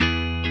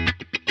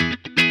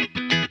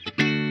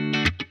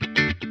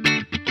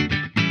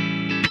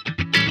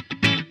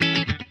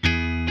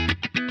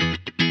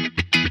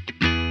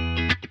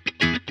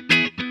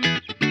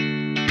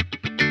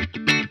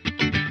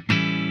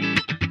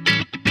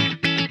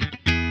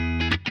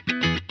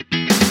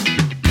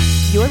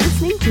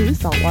to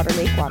Saltwater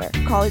Lake Water,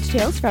 college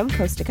tales from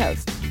coast to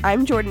coast.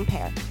 I'm Jordan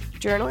Pear,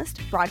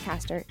 journalist,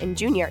 broadcaster, and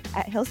junior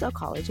at Hillsdale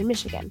College in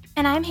Michigan.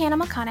 And I'm Hannah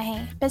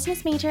McConaughey,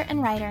 business major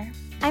and writer.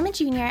 I'm a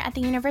junior at the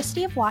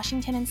University of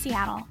Washington in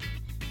Seattle.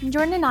 And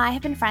Jordan and I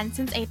have been friends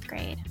since 8th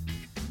grade.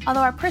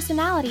 Although our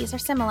personalities are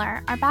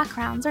similar, our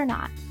backgrounds are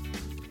not.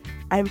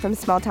 I'm from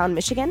small town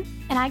Michigan.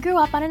 And I grew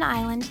up on an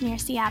island near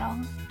Seattle.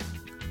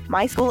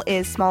 My school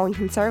is small and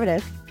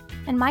conservative.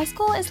 And my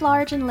school is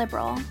large and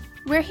liberal.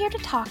 We're here to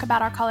talk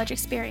about our college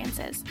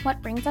experiences,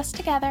 what brings us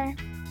together,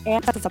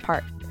 and sets us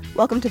apart.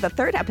 Welcome to the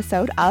third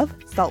episode of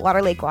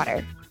Saltwater Lake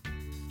Water.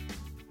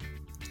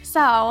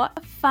 So,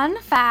 fun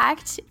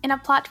fact, in a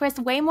plot twist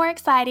way more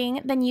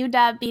exciting than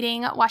UW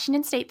beating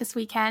Washington State this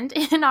weekend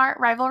in our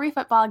rivalry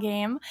football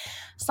game,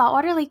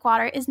 Saltwater Lake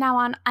Water is now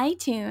on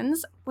iTunes,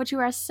 which we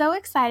are so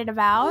excited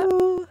about.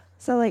 Ooh.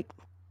 So,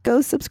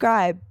 go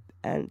subscribe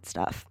and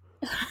stuff.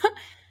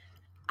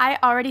 I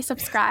already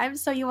subscribed,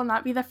 so you will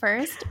not be the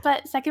first,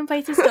 but second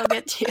place is still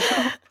good too.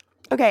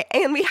 Okay,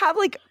 and we have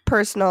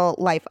personal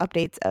life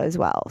updates as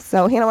well.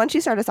 So Hannah, why don't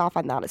you start us off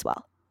on that as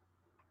well?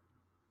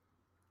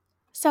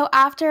 So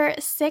after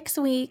 6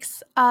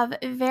 weeks of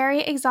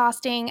very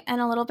exhausting and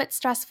a little bit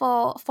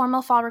stressful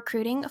formal fall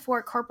recruiting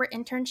for corporate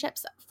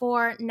internships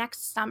for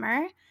next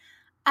summer,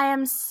 I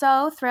am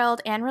so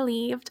thrilled and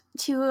relieved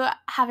to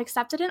have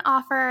accepted an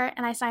offer,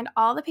 and I signed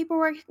all the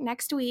paperwork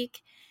next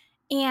week.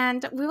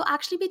 And we will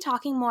actually be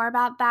talking more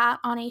about that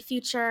on a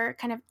future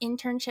kind of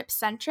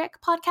internship-centric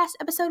podcast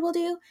episode we'll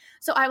do.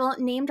 So I will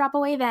name drop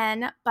away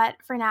then, but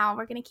for now,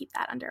 we're going to keep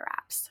that under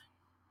wraps.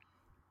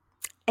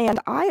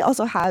 And I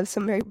also have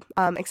some very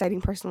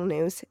exciting personal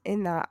news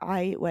in that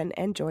I went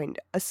and joined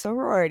a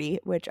sorority,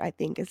 which I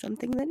think is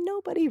something that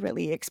nobody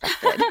really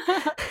expected.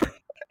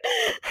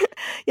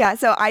 Yeah,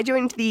 so I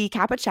joined the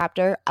Kappa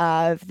chapter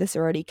of the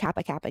sorority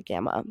Kappa Kappa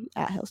Gamma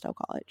at Hillsdale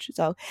College.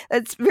 So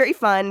that's very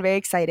fun, very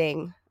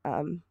exciting.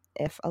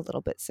 If a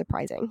little bit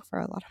surprising for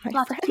a lot of my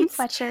Lots friends. of pink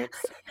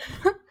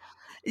sweatshirts.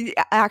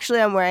 Actually,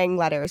 I'm wearing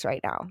letters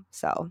right now,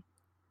 so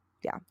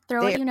yeah.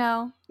 They're what you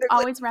know.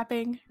 Always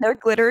repping. They're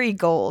glittery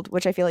gold,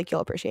 which I feel like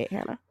you'll appreciate,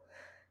 Hannah.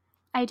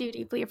 I do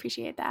deeply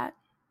appreciate that.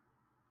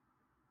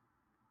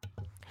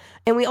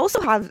 And we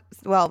also have,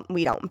 well,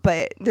 we don't,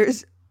 but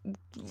there's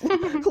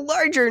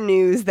larger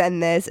news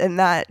than this, and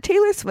that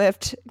Taylor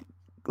Swift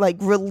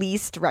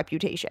released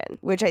Reputation,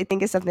 which I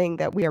think is something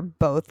that we are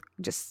both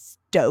just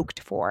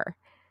stoked for.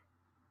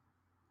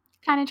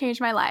 Kind of changed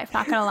my life,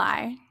 not gonna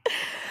lie.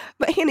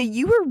 But Hannah,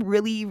 you were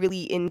really,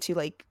 really into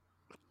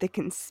the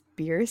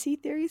conspiracy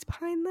theories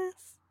behind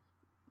this.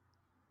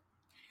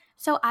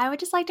 So I would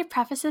just like to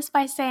preface this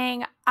by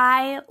saying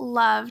I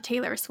love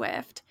Taylor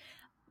Swift.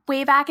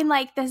 Way back in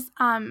this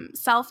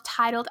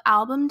self-titled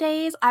album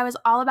days, I was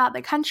all about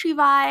the country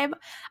vibe.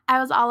 I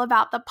was all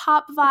about the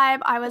pop vibe.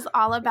 I was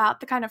all about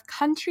the kind of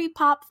country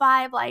pop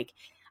vibe.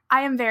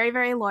 I am very,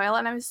 very loyal,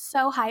 and I was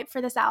so hyped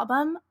for this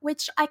album,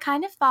 which I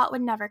kind of thought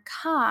would never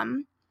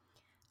come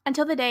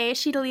until the day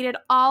she deleted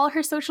all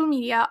her social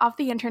media off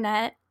the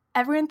internet.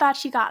 Everyone thought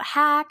she got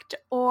hacked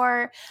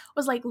or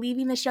was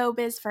leaving the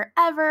showbiz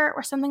forever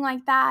or something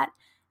like that,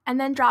 and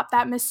then dropped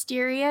that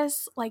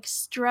mysterious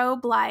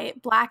strobe light,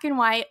 black and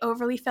white,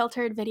 overly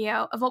filtered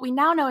video of what we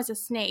now know as a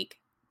snake,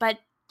 but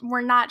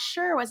we're not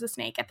sure was a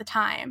snake at the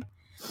time.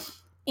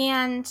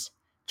 And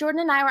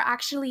Jordan and I were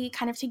actually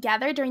kind of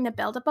together during the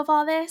buildup of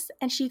all this,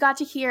 and she got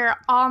to hear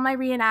all my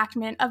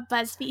reenactment of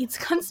BuzzFeed's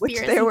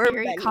conspiracy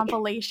theory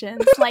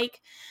compilations,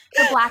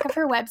 the black of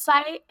her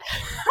website,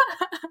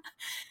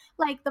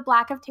 the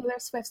black of Taylor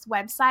Swift's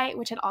website,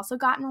 which had also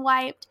gotten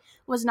wiped,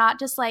 was not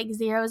just 000.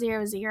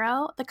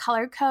 The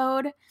color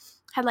code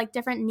had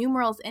different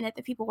numerals in it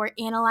that people were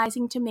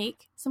analyzing to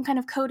make some kind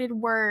of coded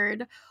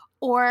word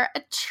or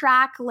a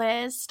track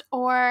list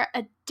or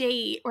a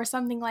date or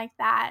something like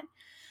that.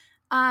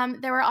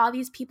 There were all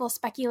these people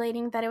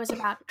speculating that it was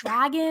about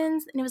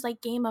dragons, and it was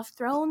Game of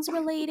Thrones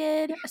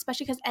related,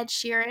 especially because Ed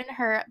Sheeran,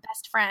 her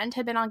best friend,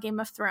 had been on Game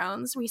of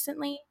Thrones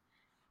recently.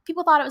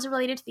 People thought it was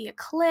related to the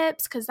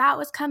eclipse because that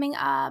was coming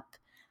up.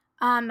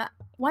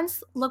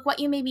 Once Look What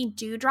You Made Me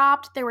Do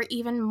dropped, there were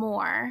even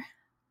more.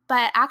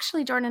 But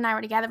actually, Jordan and I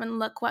were together when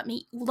Look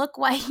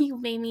What You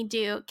Made Me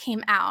Do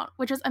came out,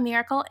 which was a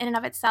miracle in and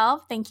of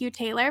itself. Thank you,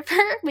 Taylor, for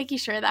making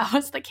sure that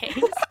was the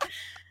case.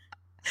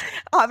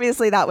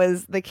 Obviously, that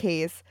was the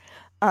case.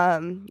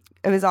 It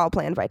was all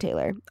planned by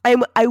Taylor.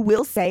 I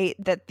will say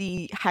that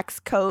the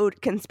hex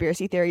code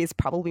conspiracy theory is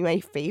probably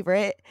my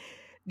favorite,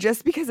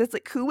 just because it's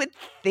who would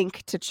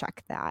think to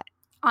check that?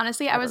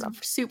 Honestly, I was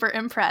super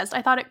impressed.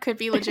 I thought it could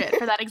be legit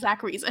for that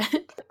exact reason.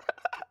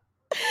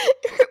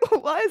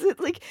 Why is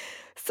it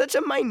such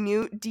a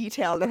minute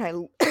detail,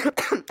 and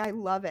I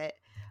love it.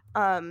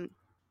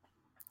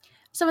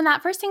 So when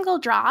that first single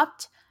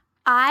dropped,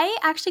 I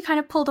actually kind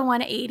of pulled a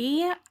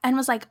 180 and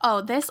was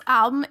oh, this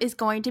album is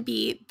going to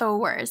be the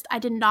worst. I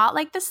did not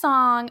like the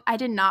song. I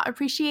did not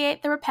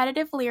appreciate the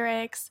repetitive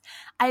lyrics.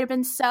 I had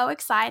been so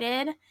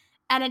excited,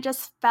 and it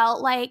just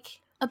felt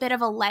like a bit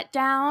of a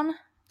letdown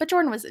But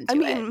Jordan was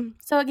into it,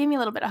 so it gave me a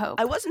little bit of hope.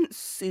 I wasn't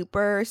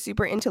super,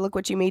 super into Look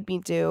What You Made Me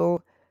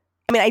Do.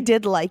 I mean, I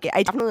did like it.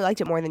 I definitely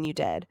liked it more than you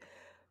did.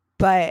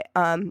 But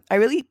I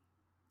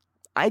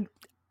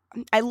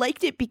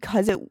liked it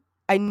because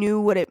I knew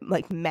what it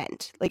like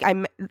meant. Like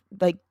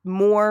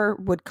more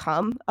would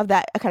come of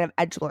that kind of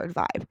edgelord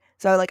vibe.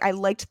 So like I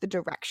liked the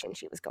direction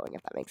she was going,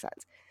 if that makes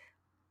sense.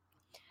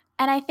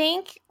 And I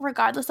think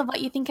regardless of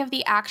what you think of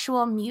the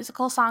actual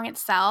musical song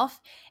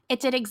itself, it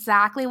did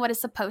exactly what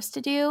it's supposed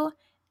to do,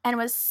 and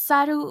was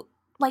so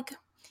like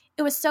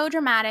it was so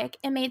dramatic.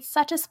 It made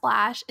such a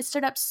splash. It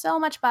stirred up so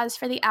much buzz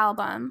for the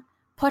album,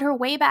 put her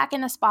way back in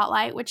the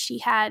spotlight, which she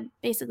had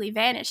basically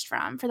vanished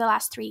from for the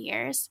last 3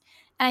 years.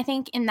 And I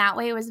think in that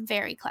way, it was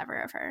very clever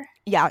of her.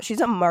 Yeah,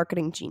 she's a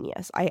marketing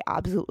genius. I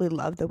absolutely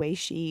love the way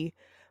she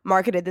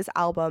marketed this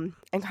album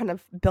and kind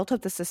of built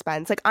up the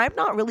suspense. Like, I'm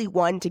not really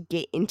one to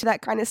get into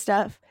that kind of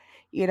stuff.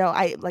 You know,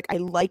 I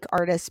like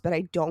artists, but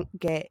I don't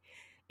get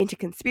into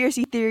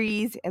conspiracy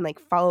theories and like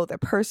follow their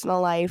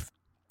personal life.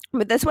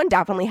 But this one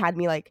definitely had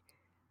me like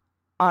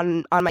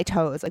on my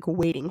toes, like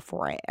waiting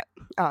for it.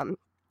 I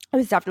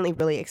was definitely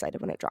really excited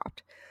when it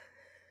dropped.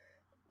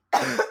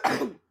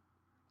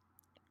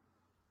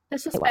 The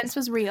suspense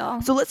was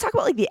real. So let's talk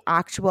about like the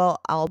actual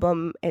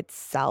album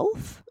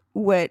itself,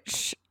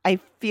 which I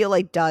feel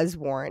like does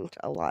warrant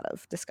a lot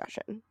of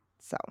discussion.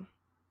 So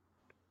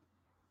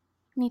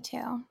me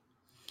too.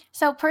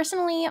 So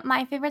personally,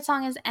 my favorite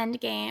song is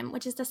Endgame,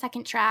 which is the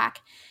second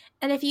track.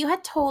 And if you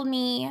had told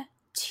me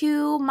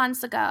 2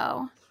 months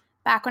ago,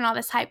 back when all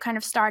this hype kind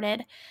of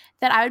started,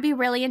 that I would be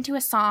really into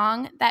a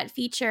song that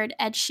featured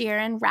Ed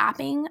Sheeran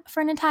rapping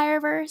for an entire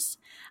verse,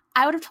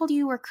 I would have told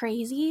you were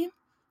crazy.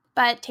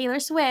 But Taylor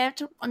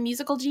Swift, a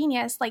musical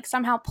genius, like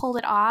somehow pulled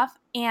it off,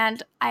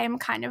 and I am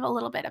kind of a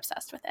little bit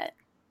obsessed with it.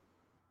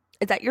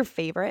 Is that your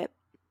favorite?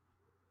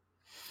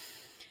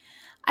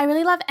 I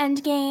really love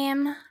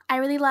Endgame. I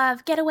really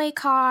love Getaway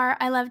Car.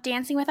 I love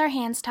Dancing with Our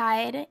Hands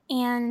Tied.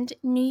 And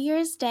New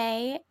Year's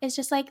Day is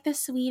just like the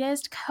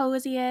sweetest,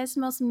 coziest,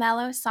 most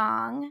mellow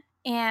song.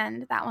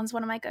 And that one's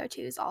one of my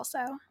go-tos also.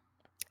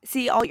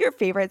 See, all your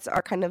favorites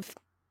are kind of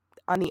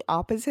on the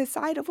opposite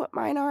side of what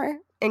mine are,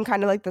 and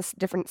kind of like the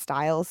different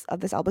styles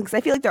of this album. Because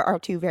I feel like there are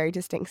 2 very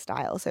distinct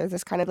styles. So there's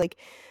this kind of like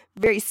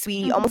very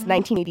sweet, almost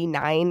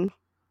 1989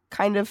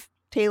 kind of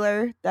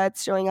Taylor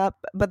that's showing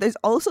up. But there's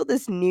also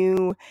this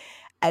new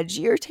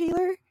edgier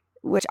Taylor,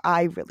 which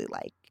I really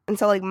like. And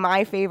so like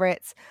my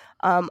favorites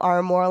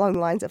are more along the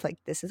lines of like,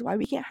 this is why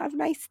we can't have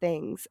nice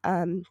things,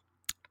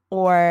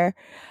 or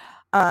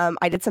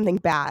I did something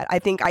bad. I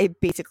think I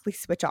basically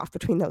switch off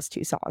between those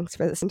 2 songs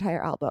for this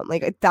entire album.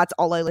 Like that's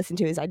all I listen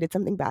to is I did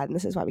something bad, and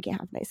this is why we can't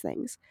have nice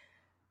things.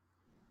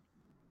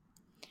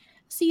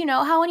 So you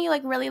know how when you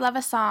like really love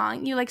a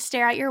song, you like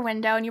stare out your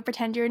window and you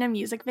pretend you're in a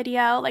music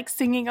video, like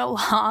singing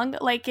along,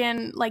 like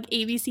in like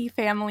ABC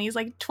Family's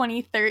like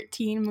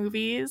 2013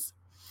 movies?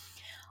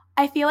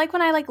 I feel like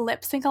when I like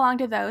lip sync along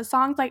to those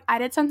songs, like I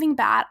did something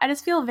bad. I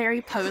just feel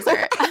very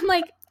poser. I'm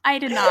like, I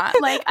did not.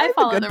 Like I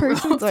follow the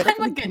rules. So I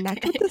I'm a good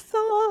connect kid. with the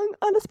song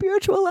on a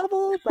spiritual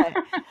level, but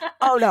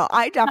oh no,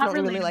 I definitely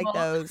really like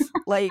those.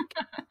 Like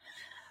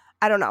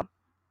I don't know.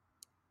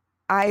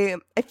 I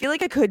feel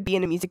like I could be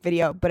in a music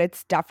video, but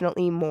it's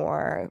definitely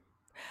more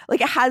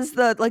like it has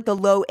the like the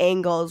low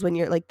angles when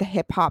you're like the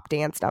hip hop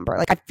dance number.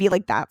 Like I feel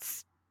like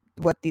that's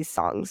what these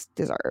songs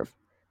deserve.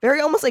 Very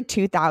almost like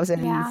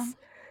 2000s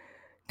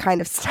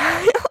kind of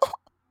style.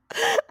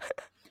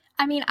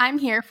 I mean, I'm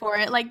here for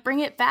it. Like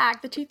bring it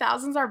back. The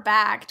 2000s are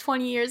back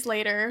 20 years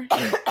later.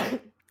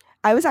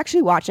 I was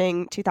actually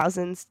watching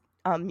 2000s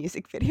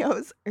music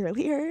videos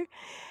earlier,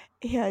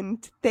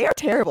 and they are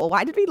terrible.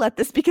 Why did we let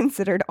this be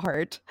considered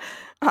art?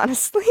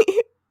 Honestly.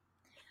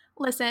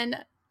 Listen,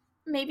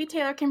 maybe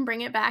Taylor can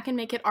bring it back and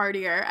make it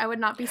artier. I would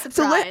not be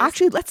surprised.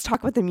 So let's talk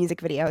about the music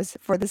videos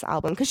for this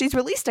album, because she's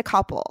released a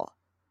couple.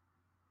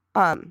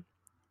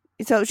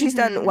 So she's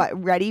done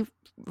what? Ready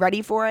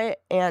for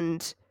It,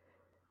 and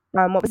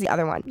what was the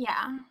other one?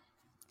 Yeah.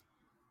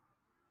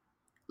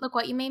 Look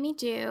What You Made Me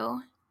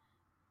Do.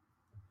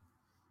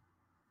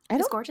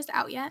 Is Gorgeous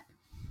out yet?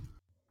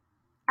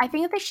 I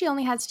think that she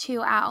only has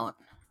 2 out.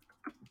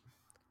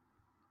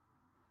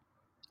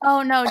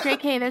 Oh no,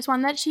 JK, there's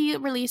one that she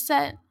released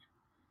at...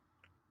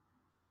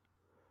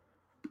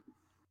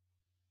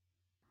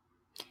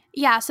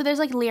 Yeah, so there's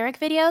like lyric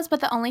videos, but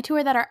the only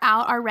 2 that are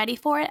out are Ready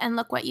for It and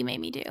Look What You Made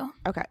Me Do.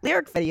 Okay,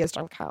 lyric videos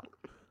don't count.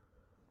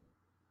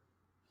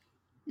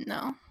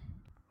 No.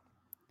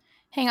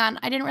 Hang on,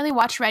 I didn't really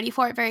watch Ready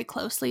for It very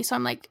closely, so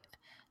I'm like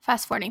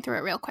fast forwarding through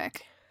it real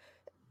quick.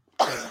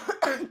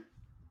 I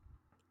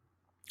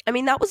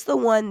mean, that was the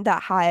one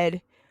that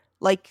had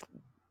like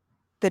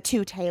the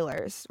 2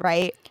 Taylors,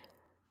 right?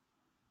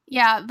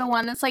 Yeah, the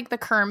one that's like the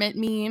Kermit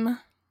meme.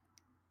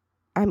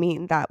 I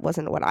mean, that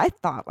wasn't what I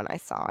thought when I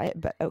saw it,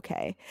 but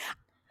okay.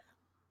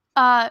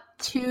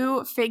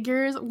 2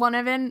 figures, one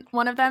of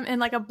them in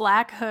like a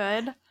black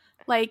hood.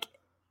 Like,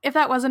 if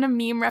that wasn't a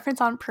meme reference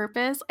on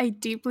purpose, I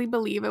deeply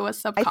believe it was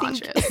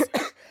subconscious.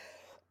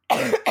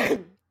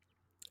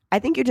 I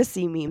think you just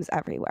see memes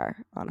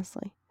everywhere,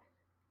 honestly.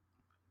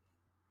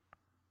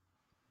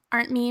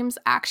 Aren't memes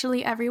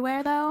actually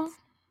everywhere, though?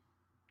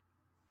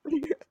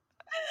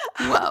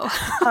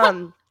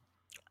 Whoa.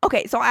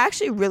 Okay, so I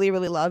actually really,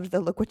 really loved the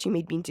Look What You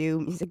Made Me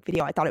Do music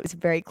video. I thought it was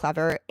very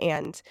clever,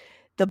 and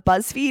the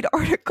BuzzFeed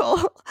article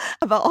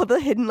about all the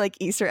hidden like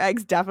Easter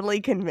eggs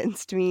definitely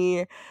convinced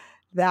me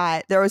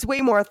that there was way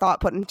more thought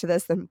put into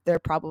this than there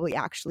probably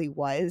actually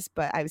was,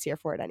 but I was here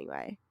for it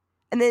anyway.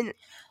 And then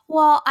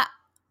Well,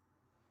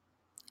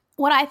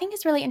 what I think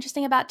is really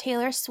interesting about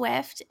Taylor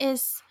Swift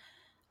is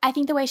I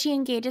think the way she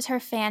engages her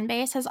fan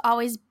base has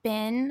always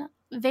been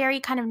very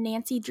kind of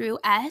Nancy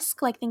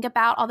Drew-esque. Like, think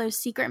about all those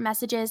secret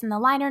messages in the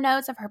liner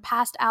notes of her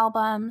past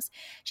albums.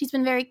 She's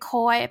been very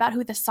coy about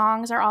who the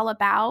songs are all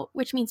about,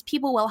 which means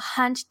people will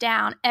hunt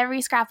down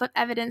every scrap of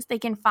evidence they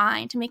can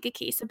find to make a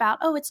case about,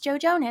 oh, it's Joe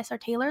Jonas or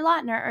Taylor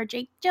Lautner or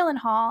Jake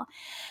Gyllenhaal.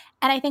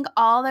 And I think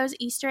all those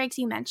Easter eggs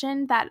you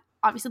mentioned that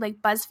obviously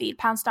like BuzzFeed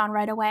pounced on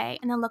right away,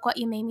 and then Look What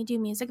You Made Me Do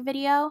music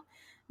video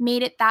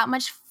made it that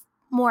much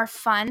more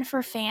fun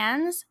for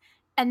fans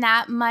and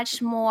that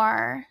much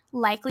more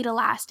likely to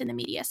last in the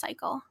media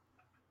cycle.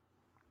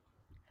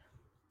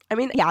 I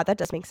mean, yeah, that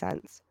does make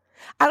sense.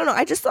 I don't know.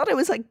 I just thought it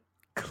was like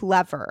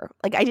clever.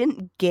 Like I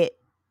didn't get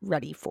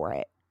ready for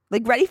it.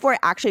 Like ready for it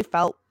actually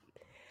felt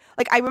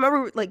like I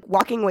remember like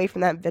walking away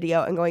from that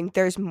video and going,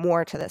 there's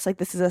more to this. Like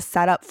this is a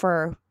setup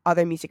for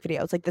other music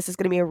videos. Like this is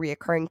going to be a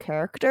reoccurring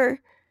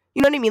character.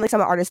 You know what I mean? Like some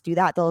artists do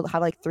that. They'll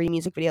have like 3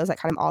 music videos that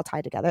kind of all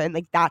tie together. And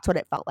like that's what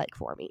it felt like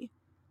for me.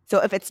 So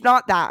if it's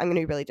not that, I'm going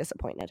to be really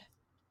disappointed.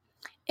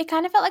 It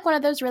kind of felt like one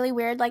of those really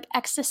weird like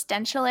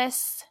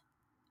existentialist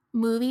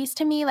movies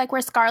to me, like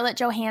where Scarlett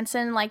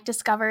Johansson like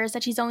discovers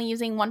that she's only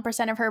using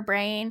 1% of her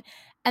brain,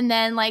 and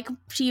then like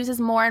she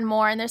uses more and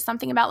more, and there's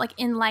something about like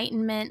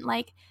enlightenment,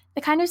 like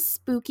the kind of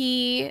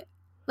spooky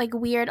like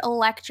weird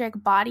electric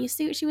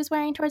bodysuit she was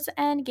wearing towards the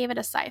end gave it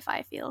a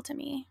sci-fi feel to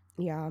me.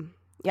 Yeah,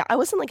 I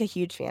wasn't like a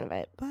huge fan of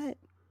it, but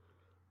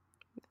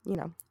you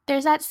know,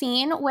 there's that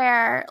scene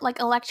where like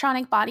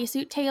electronic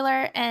bodysuit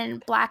Taylor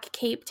and black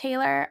cape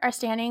Taylor are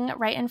standing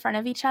right in front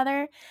of each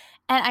other.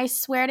 And I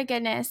swear to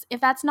goodness,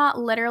 if that's not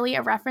literally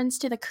a reference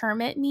to the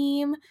Kermit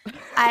meme,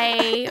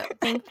 I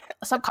think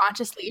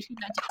subconsciously she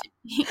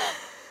meant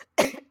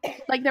it to be.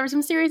 Like there was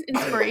some serious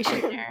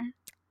inspiration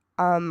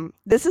there.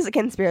 This is a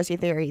conspiracy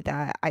theory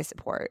that I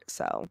support.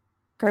 So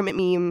Kermit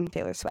meme,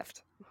 Taylor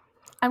Swift.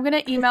 I'm going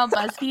to email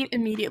BuzzFeed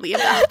immediately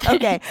about that.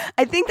 Okay,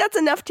 I think that's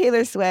enough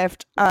Taylor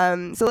Swift.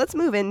 So let's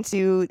move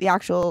into the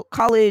actual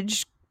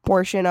college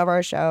portion of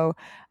our show.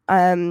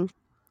 So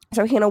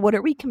Hannah, what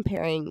are we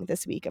comparing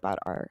this week about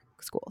our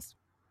schools?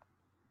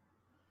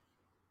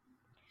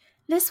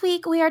 This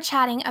week we are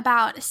chatting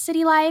about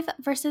city life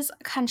versus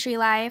country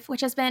life,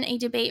 which has been a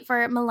debate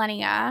for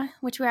millennia,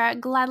 which we are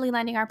gladly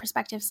lending our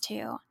perspectives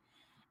to.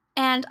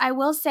 And I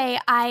will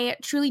say, I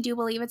truly do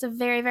believe it's a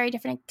very, very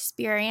different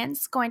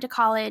experience going to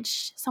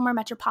college somewhere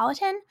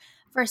metropolitan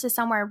versus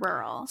somewhere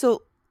rural.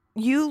 So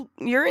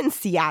you're in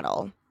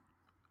Seattle.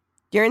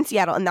 You're in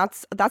Seattle, and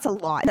that's a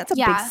lot. That's a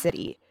big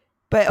city.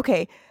 But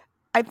okay,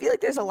 I feel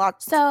like there's a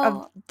lot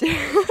of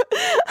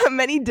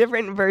many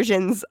different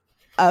versions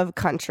of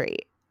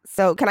country.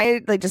 So can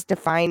I like just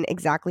define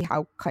exactly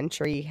how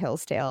country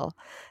Hillsdale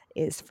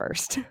is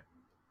first?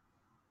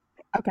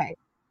 Okay.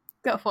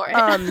 Go for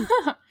it.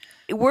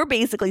 We're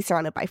basically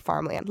surrounded by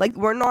farmland. Like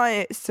we're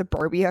not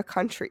suburbia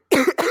country.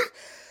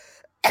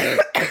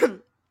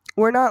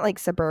 We're not like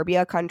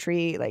suburbia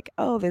country. Like,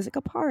 oh, there's like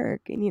a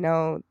park and, you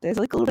know, there's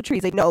like little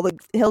trees. Like, no, like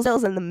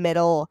Hillsdale's in the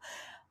middle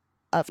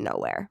of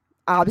nowhere.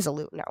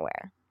 Absolute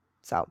nowhere.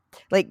 So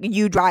like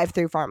you drive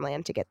through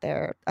farmland to get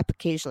there.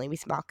 Occasionally we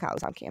smell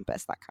cows on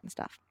campus, that kind of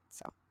stuff.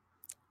 So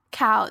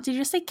did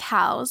you just say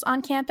cows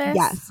on campus?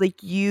 Yes, like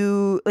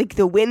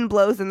the wind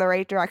blows in the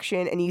right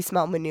direction and you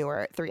smell manure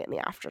at 3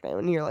 PM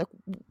and you're like,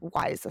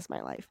 why is this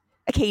my life?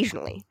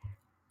 Occasionally.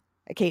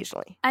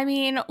 I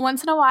mean,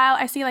 once in a while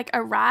I see like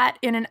a rat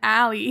in an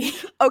alley.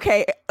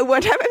 Okay,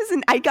 one time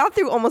I got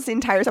through almost the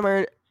entire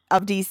summer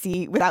of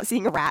DC without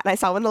seeing a rat, and I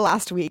saw one the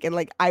last week, and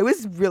like I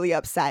was really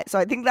upset. So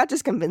I think that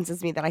just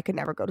convinces me that I could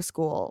never go to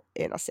school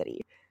in a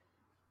city.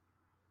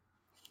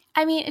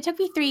 I mean, it took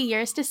me 3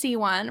 years to see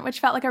one, which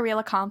felt like a real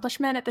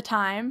accomplishment at the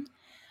time.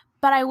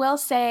 But I will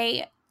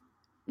say,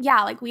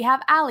 yeah, like we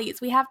have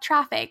alleys, we have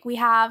traffic, we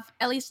have,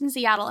 at least in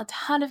Seattle, a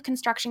ton of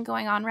construction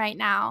going on right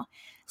now.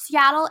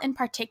 Seattle in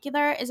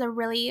particular is a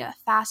really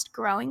fast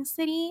growing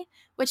city,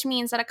 which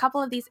means that a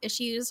couple of these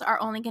issues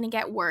are only going to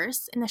get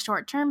worse in the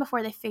short term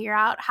before they figure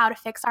out how to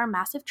fix our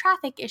massive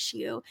traffic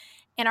issue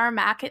and our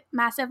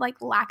massive like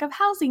lack of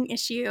housing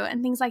issue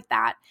and things like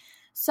that.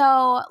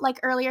 So like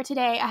earlier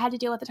today, I had to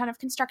deal with a ton of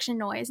construction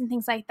noise and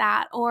things like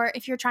that. Or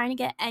if you're trying to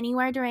get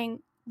anywhere during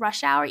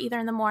rush hour, either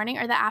in the morning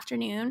or the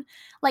afternoon,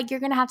 like you're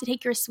going to have to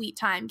take your sweet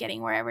time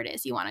getting wherever it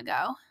is you want to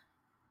go.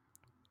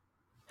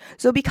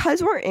 So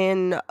because we're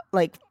in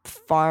like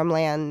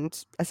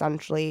farmland,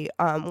 essentially,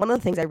 one of the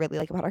things I really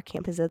like about our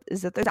campus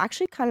is that there's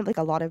actually kind of like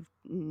a lot of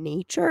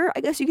nature,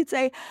 I guess you could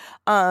say.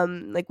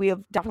 Like we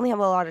definitely have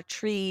a lot of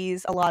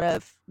trees, a lot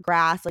of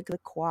grass, like the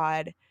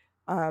quad,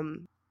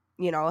 um,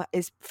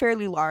 is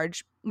fairly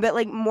large. But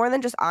like more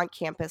than just on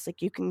campus,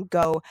 like you can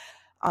go,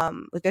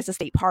 like there's a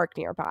state park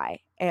nearby,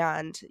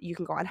 and you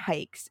can go on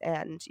hikes,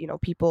 and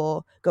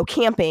people go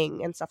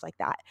camping and stuff like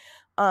that.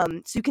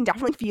 So you can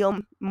definitely feel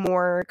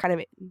more kind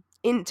of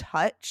in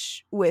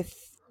touch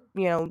with,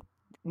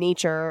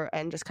 nature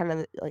and just kind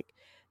of like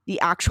the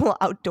actual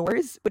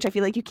outdoors, which I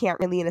feel like you can't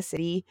really in a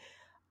city,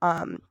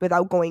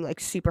 without going like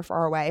super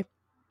far away.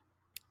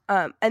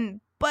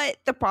 But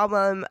the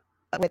problem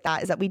with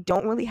that is that we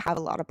don't really have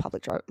a lot of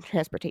public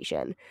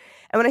transportation.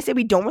 And when I say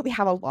we don't really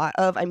have a lot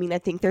of, I mean, I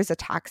think there's a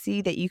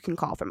taxi that you can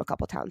call from a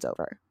couple towns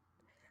over.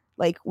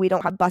 Like we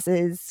don't have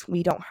buses,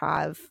 we don't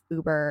have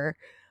Uber.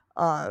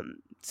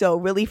 So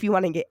really, if you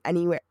want to get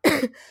anywhere,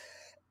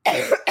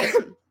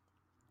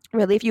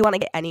 really, if you want to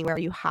get anywhere,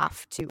 you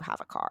have to have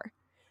a car,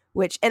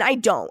 and I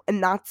don't.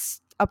 And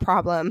that's a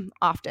problem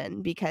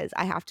often because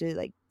I have to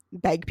like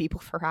beg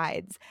people for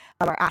rides,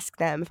 or ask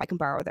them if I can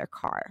borrow their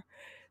car.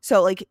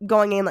 So like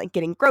going in, like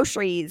getting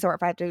groceries, or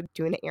if I have to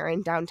do an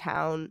errand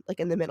downtown, like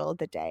in the middle of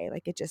the day,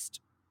 like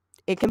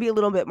it can be a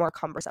little bit more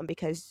cumbersome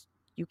because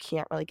you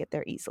can't really get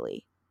there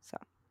easily. So.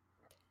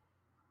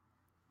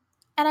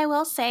 And I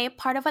will say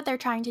part of what they're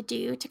trying to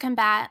do to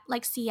combat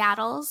like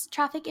Seattle's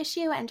traffic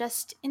issue and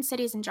just in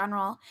cities in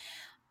general,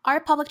 our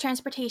public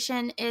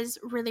transportation is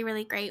really,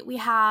 really great. We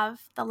have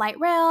the light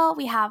rail,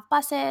 we have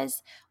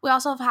buses. We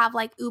also have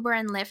like Uber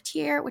and Lyft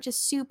here, which is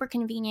super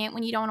convenient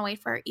when you don't want to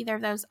wait for either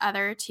of those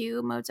other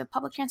two modes of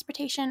public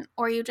transportation,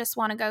 or you just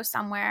want to go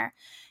somewhere,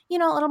 a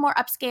little more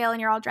upscale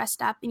and you're all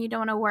dressed up and you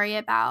don't want to worry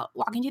about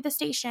walking to the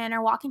station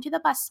or walking to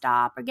the bus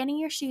stop or getting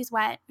your shoes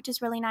wet, which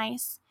is really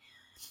nice.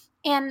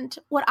 And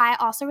what I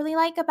also really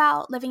like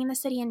about living in the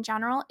city in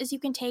general is you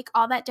can take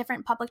all that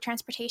different public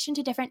transportation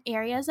to different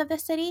areas of the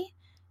city.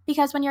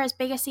 Because when you're as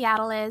big as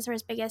Seattle is, or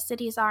as big as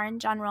cities are in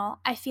general,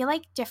 I feel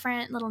like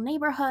different little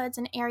neighborhoods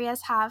and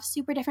areas have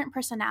super different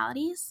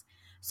personalities.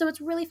 So it's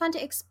really fun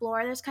to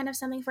explore. There's kind of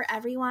something for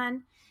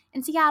everyone.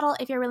 In Seattle,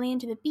 if you're really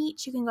into the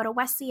beach, you can go to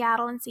West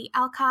Seattle and see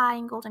Alki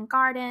and Golden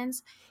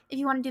Gardens. If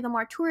you want to do the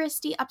more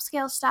touristy,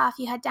 upscale stuff,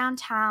 you head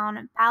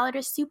downtown. Ballard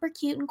is super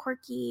cute and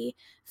quirky.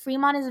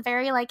 Fremont is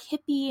very like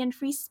hippie and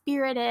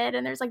free-spirited,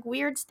 and there's like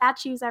weird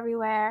statues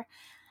everywhere.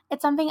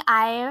 It's something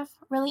I've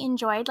really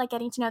enjoyed, like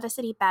getting to know the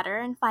city better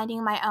and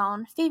finding my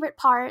own favorite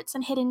parts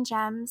and hidden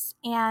gems.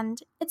 And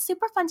it's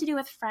super fun to do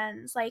with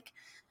friends. Like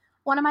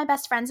one of my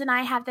best friends and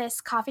I have this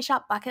coffee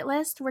shop bucket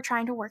list we're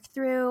trying to work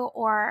through,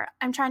 or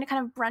I'm trying to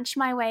kind of brunch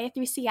my way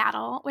through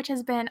Seattle, which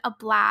has been a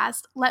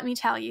blast, let me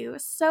tell you.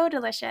 So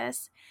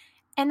delicious.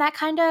 And that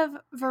kind of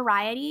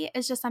variety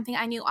is just something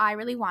I knew I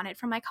really wanted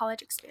from my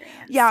college experience.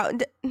 Yeah,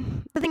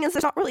 the thing is,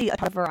 there's not really a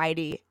ton of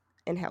variety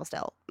in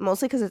Hillsdale,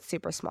 mostly because it's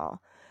super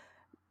small.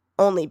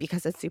 Only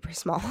because it's super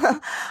small.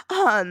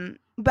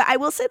 But I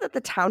will say that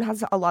the town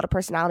has a lot of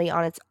personality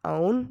on its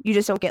own. You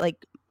just don't get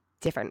like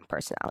different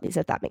personalities,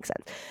 if that makes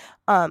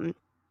sense.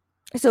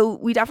 So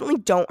we definitely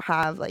don't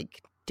have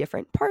like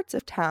different parts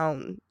of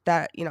town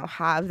that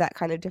have that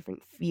kind of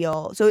different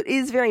feel. So it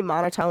is very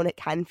monotone. It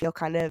can feel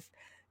kind of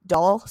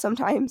dull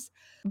sometimes.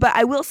 But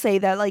I will say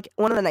that like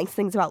one of the nice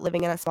things about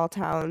living in a small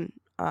town,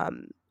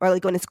 or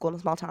like going to school in a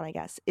small town, I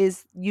guess,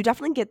 is you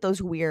definitely get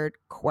those weird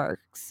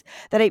quirks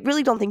that I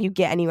really don't think you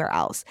get anywhere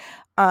else.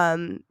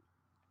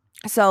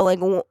 So like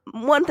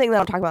one thing that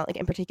I'll talk about like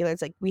in particular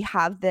is like we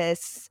have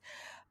this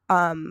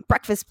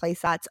breakfast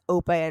place that's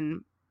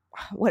open.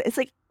 It's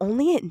like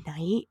only at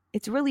night.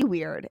 It's really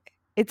weird.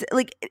 It's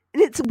like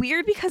it's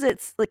weird because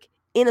it's like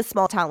in a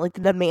small town. Like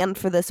the demand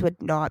for this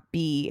would not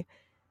be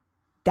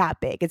that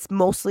big. It's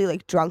mostly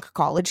like drunk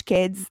college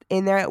kids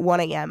in there at 1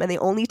 a.m. and they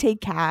only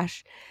take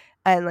cash.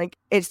 And like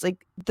it's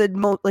like the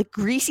most like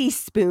greasy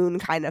spoon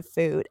kind of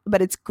food,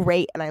 but it's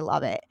great and I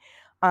love it.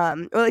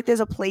 Or like there's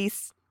a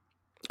place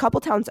a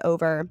couple towns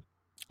over,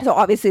 so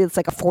obviously it's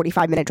like a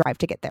 45-minute drive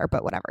to get there,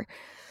 but whatever.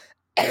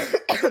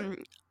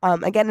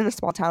 Again, in a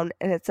small town,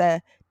 and it's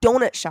a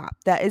donut shop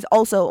that is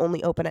also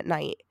only open at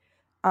night.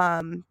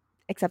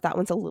 Except that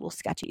one's a little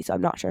sketchy, so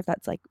I'm not sure if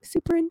that's like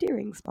super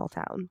endearing small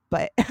town,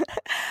 but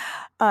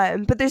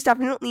but there's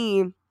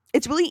definitely,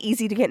 it's really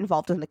easy to get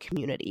involved in the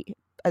community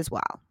as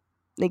well.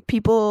 Like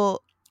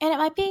people, and it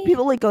might be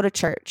people like go to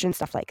church and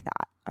stuff like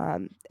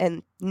that,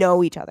 and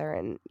know each other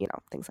and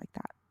things like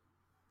that.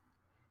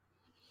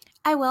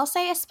 I will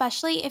say,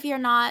 especially if you're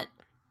not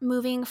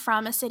moving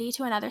from a city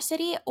to another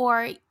city,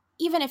 or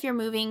even if you're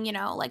moving,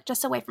 like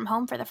just away from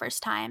home for the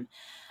first time,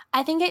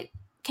 I think it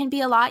can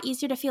be a lot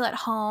easier to feel at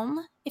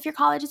home if your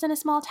college is in a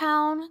small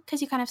town,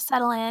 because you kind of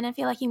settle in and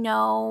feel like you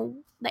know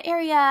the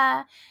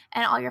area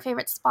and all your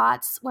favorite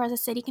spots, whereas a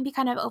city can be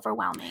kind of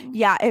overwhelming.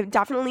 Yeah,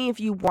 definitely if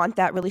you want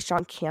that really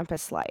strong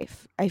campus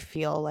life, I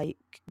feel like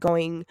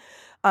going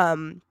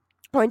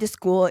going to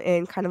school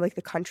in kind of like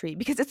the country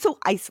because it's so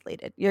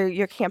isolated.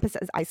 Your campus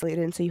is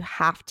isolated, and so you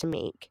have to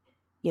make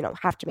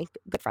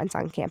good friends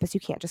on campus. You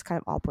can't just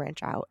kind of all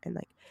branch out and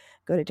like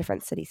go to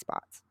different city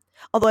spots.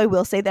 Although I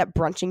will say that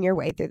brunching your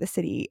way through the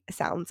city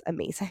sounds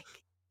amazing,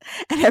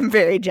 and I'm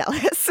very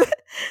jealous.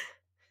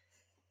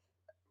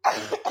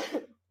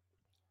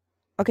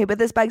 Okay, but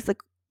this begs the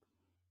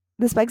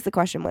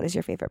question: what is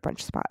your favorite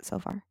brunch spot so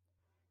far?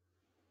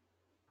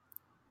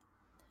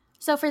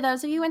 So for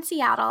those of you in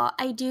Seattle,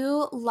 I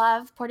do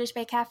love Portage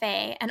Bay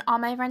Cafe, and all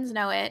my friends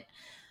know it.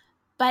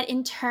 But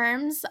in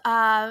terms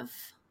of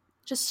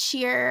just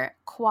sheer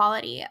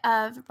quality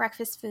of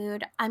breakfast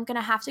food, I'm going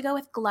to have to go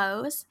with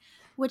Glows,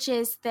 which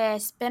is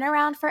this been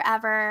around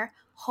forever,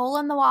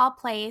 hole-in-the-wall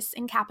place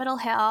in Capitol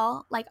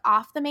Hill, like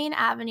off the main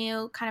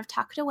avenue, kind of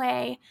tucked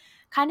away,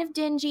 kind of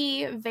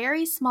dingy,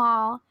 very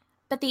small,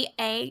 but the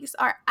eggs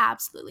are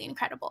absolutely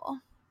incredible.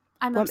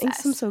 I'm What obsessed.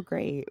 makes them so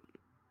great?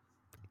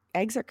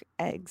 Eggs are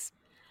eggs.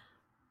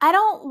 I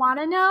don't want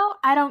to know.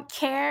 I don't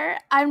care.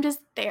 I'm just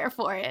there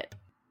for it.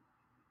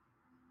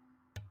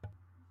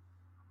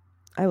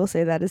 I will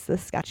say that is the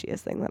sketchiest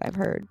thing that I've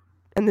heard.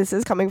 And this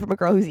is coming from a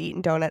girl who's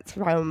eaten donuts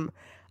from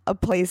a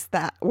place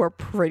that we're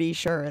pretty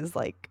sure is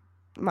like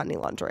money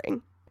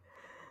laundering.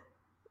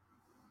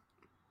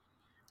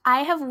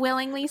 I have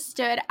willingly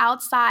stood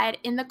outside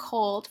in the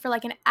cold for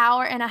like an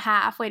hour and a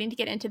half waiting to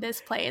get into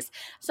this place.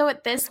 So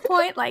at this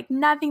point, like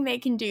nothing they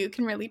can do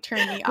can really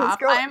turn me off.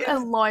 I'm a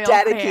loyal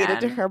dedicated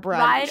fan. to her brunch.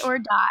 Ride or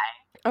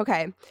die.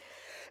 Okay.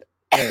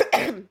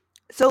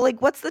 So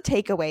like what's the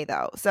takeaway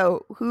though?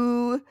 So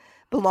who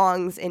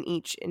belongs in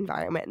each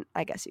environment,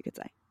 I guess you could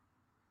say?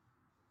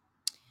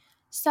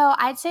 So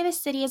I'd say the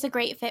city is a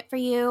great fit for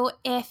you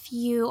if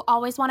you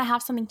always want to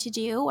have something to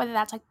do, whether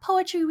that's like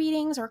poetry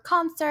readings or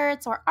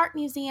concerts or art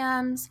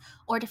museums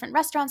or different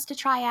restaurants to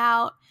try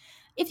out.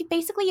 If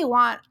you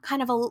want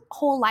kind of a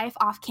whole life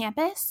off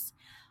campus.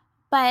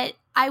 But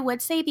I would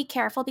say be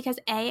careful because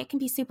it can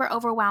be super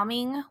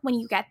overwhelming when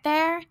you get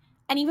there.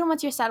 And even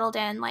once you're settled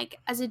in, like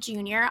as a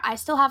junior, I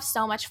still have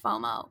so much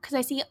FOMO because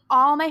I see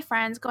all my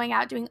friends going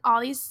out doing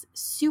all these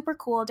super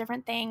cool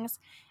different things.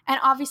 And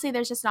obviously,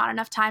 there's just not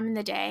enough time in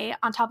the day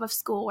on top of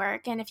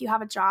schoolwork. And if you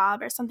have a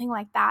job or something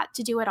like that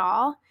to do it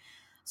all.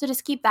 So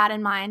just keep that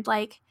in mind.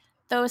 Like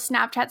those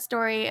Snapchat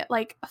story,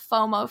 like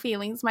FOMO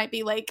feelings might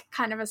be like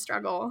kind of a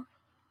struggle.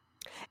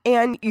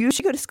 And you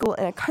should go to school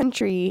in a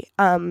country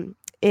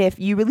if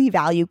you really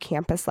value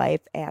campus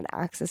life and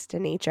access to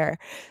nature.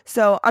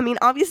 So, I mean,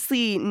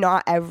 obviously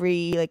not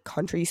every like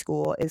country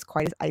school is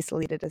quite as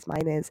isolated as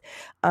mine is.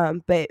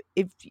 But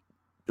if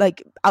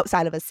like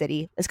outside of a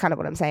city is kind of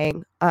what I'm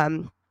saying.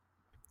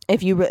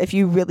 If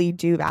you really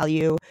do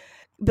value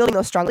building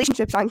those strong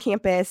relationships on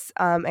campus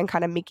and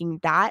kind of making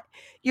that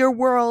your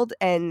world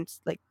and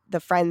like the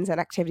friends and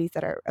activities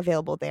that are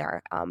available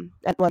there. And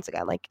once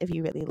again, like if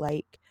you really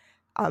like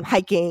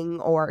hiking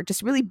or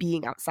just really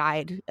being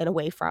outside and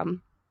away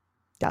from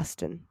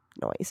dust and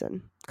noise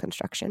and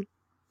construction.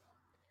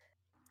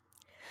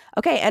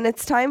 Okay, and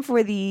it's time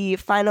for the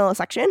final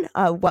section,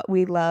 what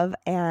we love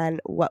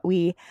and what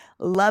we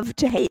love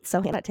to hate.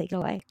 So Hannah, take it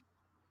away.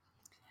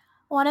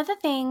 One of the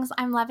things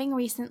I'm loving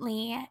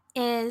recently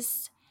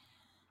is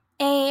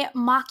a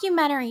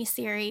mockumentary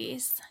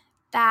series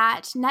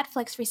that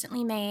Netflix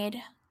recently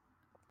made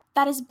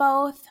that is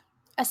both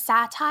a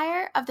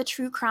satire of the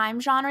true crime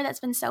genre that's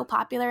been so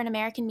popular in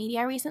American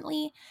media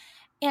recently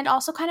and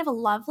also kind of a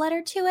love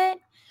letter to it.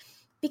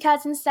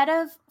 Because instead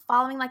of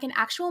following like an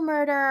actual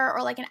murder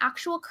or like an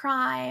actual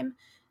crime,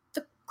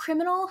 the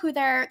criminal who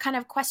they're kind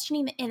of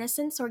questioning the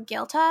innocence or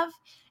guilt of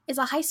is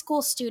a high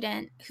school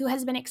student who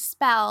has been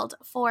expelled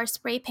for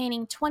spray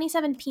painting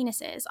 27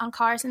 penises on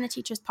cars in the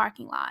teacher's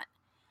parking lot.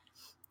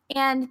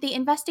 And the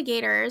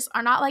investigators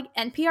are not like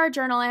NPR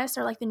journalists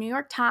or like the New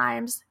York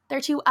Times.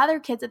 They're two other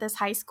kids at this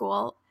high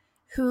school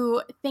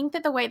who think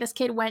that the way this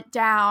kid went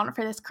down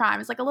for this crime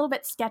is like a little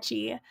bit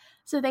sketchy.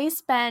 So they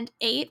spend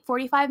 8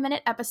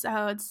 45-minute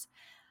episodes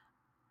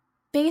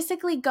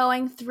basically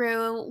going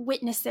through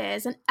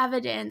witnesses and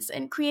evidence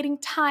and creating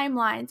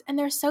timelines. And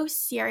they're so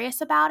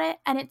serious about it.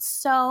 And it's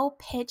so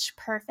pitch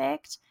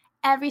perfect.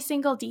 Every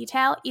single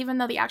detail, even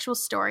though the actual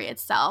story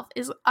itself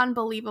is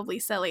unbelievably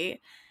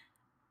silly,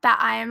 that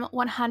I'm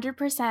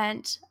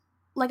 100%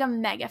 like a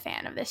mega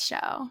fan of this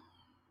show.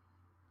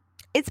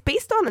 It's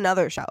based on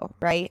another show,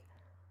 right?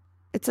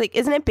 It's like,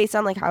 isn't it based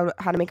on like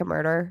how to make a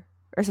murder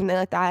or something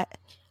like that?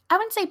 I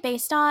wouldn't say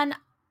based on,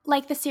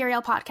 like the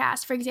Serial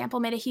podcast, for example,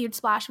 made a huge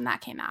splash when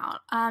that came out.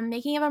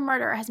 Making of a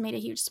Murder has made a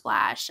huge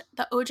splash.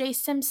 The O.J.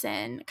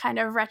 Simpson kind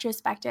of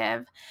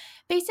retrospective.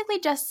 Basically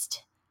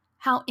just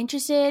how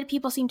interested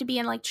people seem to be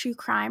in like true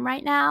crime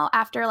right now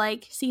after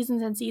like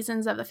seasons and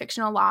seasons of the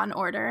fictional Law and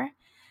Order.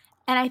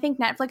 And I think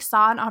Netflix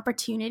saw an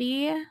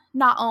opportunity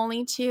not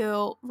only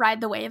to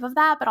ride the wave of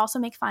that, but also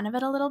make fun of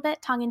it a little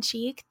bit, tongue in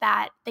cheek,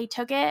 that they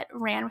took it,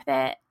 ran with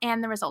it,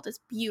 and the result is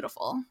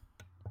beautiful.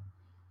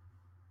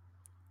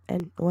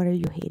 And what are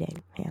you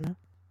hating, Hannah?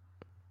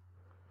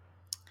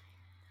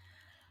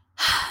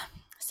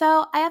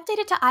 So I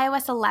updated to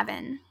iOS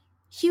 11.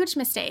 Huge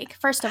mistake,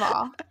 first of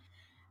all.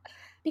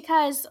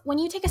 Because when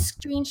you take a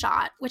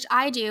screenshot, which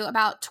I do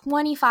about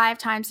 25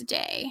 times a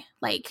day,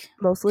 like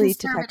Mostly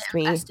to text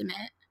me.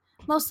 estimate,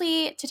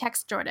 mostly to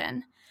text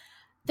Jordan,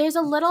 there's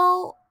a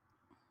little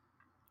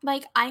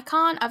like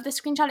icon of the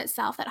screenshot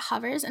itself that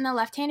hovers in the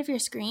left hand of your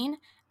screen.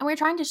 And we're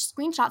trying to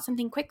screenshot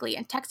something quickly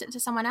and text it to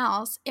someone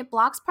else. It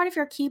blocks part of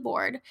your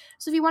keyboard.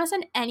 So if you want to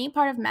send any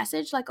part of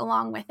message like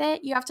along with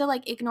it, you have to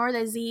like ignore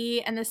the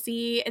Z and the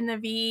C and the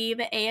V,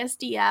 the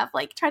ASDF,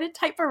 like try to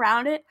type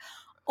around it,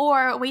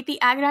 or wait the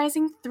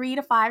agonizing 3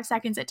 to 5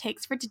 seconds it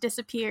takes for it to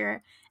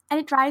disappear. And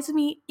it drives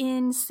me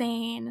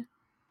insane.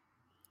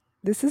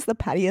 This is the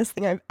pettiest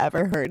thing I've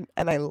ever heard,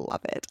 and I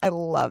love it. I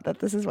love that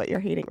this is what you're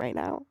hating right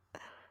now.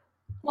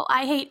 Well,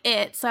 I hate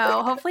it,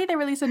 so hopefully they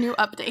release a new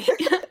update.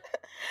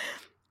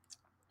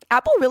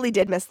 Apple really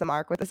did miss the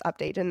mark with this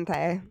update, didn't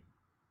they?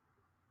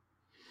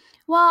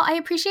 Well, I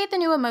appreciate the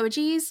new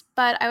emojis,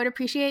 but I would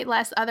appreciate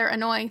less other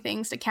annoying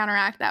things to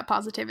counteract that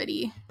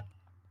positivity.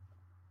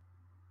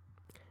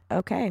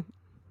 Okay.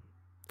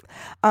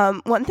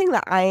 One thing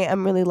that I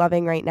am really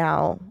loving right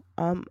now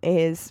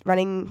is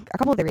running a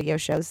couple of the radio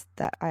shows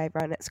that I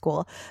run at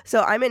school.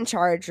 So I'm in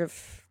charge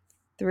of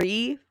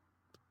three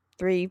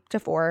to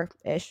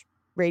four-ish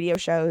radio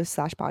shows /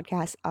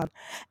 podcasts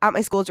at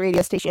my school's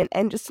radio station.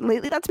 And just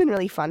lately that's been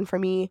really fun for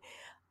me,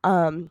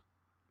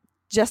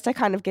 just to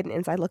kind of get an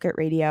inside look at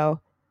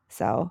radio.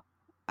 So,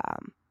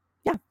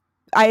 yeah.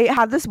 I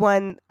have this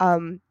one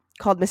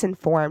called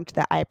Misinformed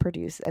that I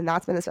produce, and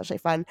that's been especially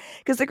fun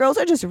because the girls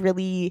are just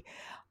really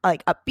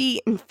like upbeat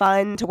and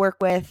fun to work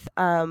with,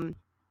 and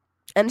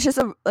it's just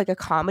a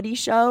comedy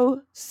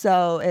show,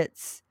 so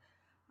it's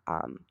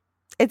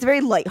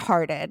very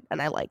lighthearted,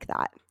 and I like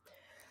that.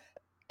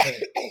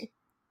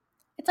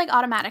 It's like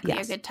automatically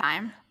Yes. a good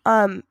time.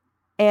 And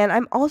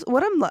I'm also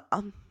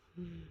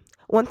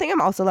one thing I'm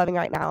also loving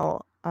right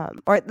now,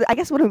 or I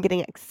guess what I'm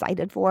getting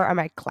excited for are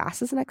my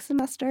classes next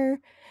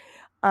semester.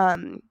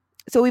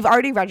 So we've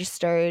already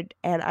registered,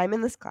 and I'm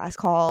in this class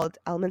called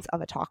Elements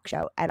of a Talk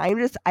Show, and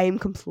I'm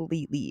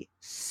completely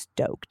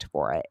stoked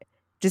for it.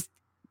 Just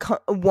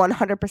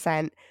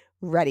 100%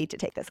 ready to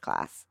take this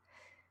class.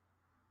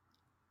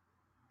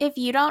 If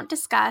you don't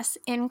discuss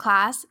in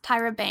class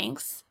Tyra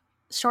Banks'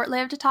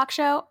 short-lived talk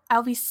show,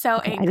 I'll be so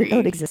angry. I didn't know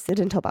it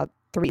existed until about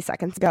 3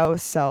 seconds ago,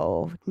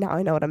 so now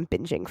I know what I'm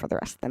binging for the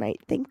rest of the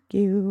night. Thank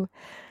you.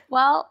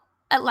 Well,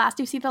 at last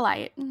you see the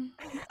light.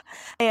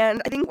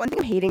 And I think one thing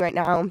I'm hating right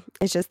now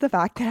is just the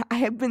fact that I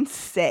have been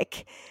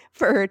sick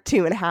for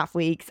 2.5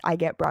 weeks. I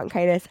get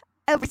bronchitis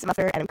every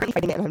semester, and I'm currently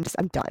fighting it, and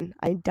I'm done.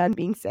 I'm done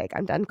being sick.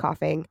 I'm done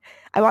coughing.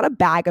 I bought a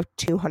bag of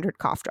 200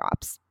 cough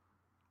drops.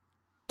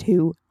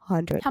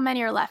 200. How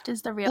many are left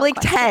is the real Like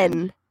question.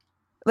 10.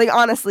 Like,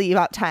 honestly,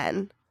 about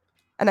 10.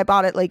 And I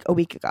bought it like a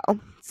week ago.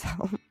 So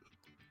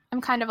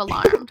I'm kind of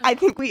alarmed. I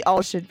think we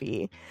all should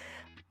be.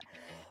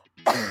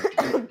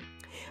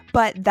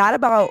 But that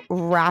about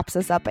wraps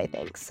us up, I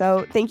think.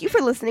 So thank you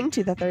for listening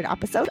to the 3rd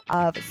episode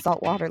of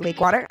Saltwater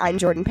Lakewater. I'm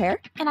Jordan Pear.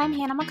 And I'm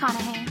Hannah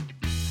McConaughey.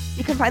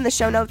 You can find the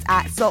show notes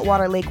at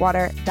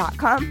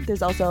saltwaterlakewater.com.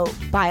 There's also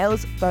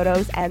bios,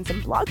 photos, and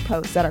some blog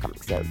posts that are coming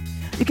soon.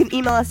 You can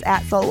email us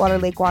at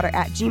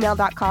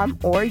saltwaterlakewater@gmail.com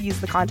or use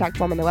the contact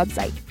form on the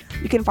website.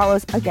 You can follow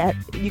us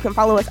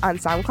on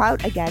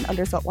SoundCloud, again,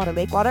 under Saltwater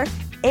Lakewater,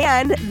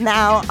 and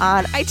now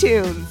on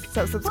iTunes.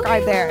 So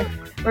subscribe there.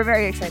 We're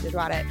very excited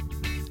about it.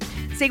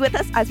 Stay with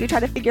us as we try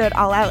to figure it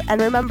all out. And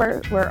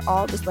remember, we're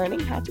all just learning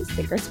how to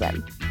sink or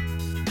swim.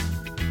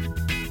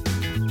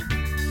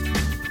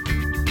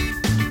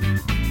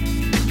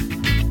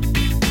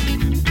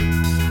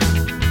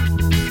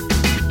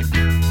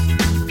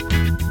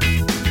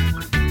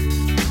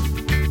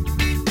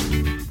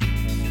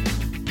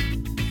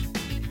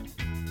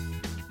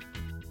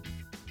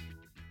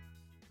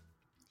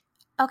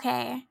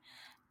 Okay.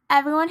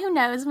 Everyone who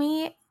knows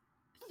me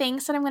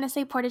thinks that I'm going to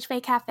say Portage Bay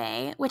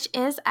Cafe, which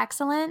is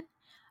excellent.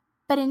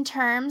 But in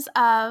terms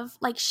of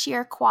like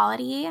sheer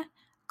quality,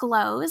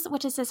 Glows,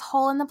 which is this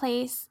hole in the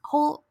place.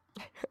 Hole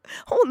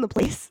in the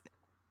place.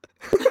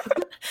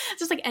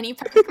 Just like any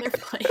particular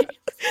place.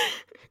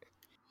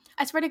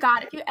 I swear to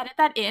God, if you edit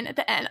that in at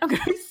the end, I'm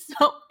going to be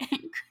so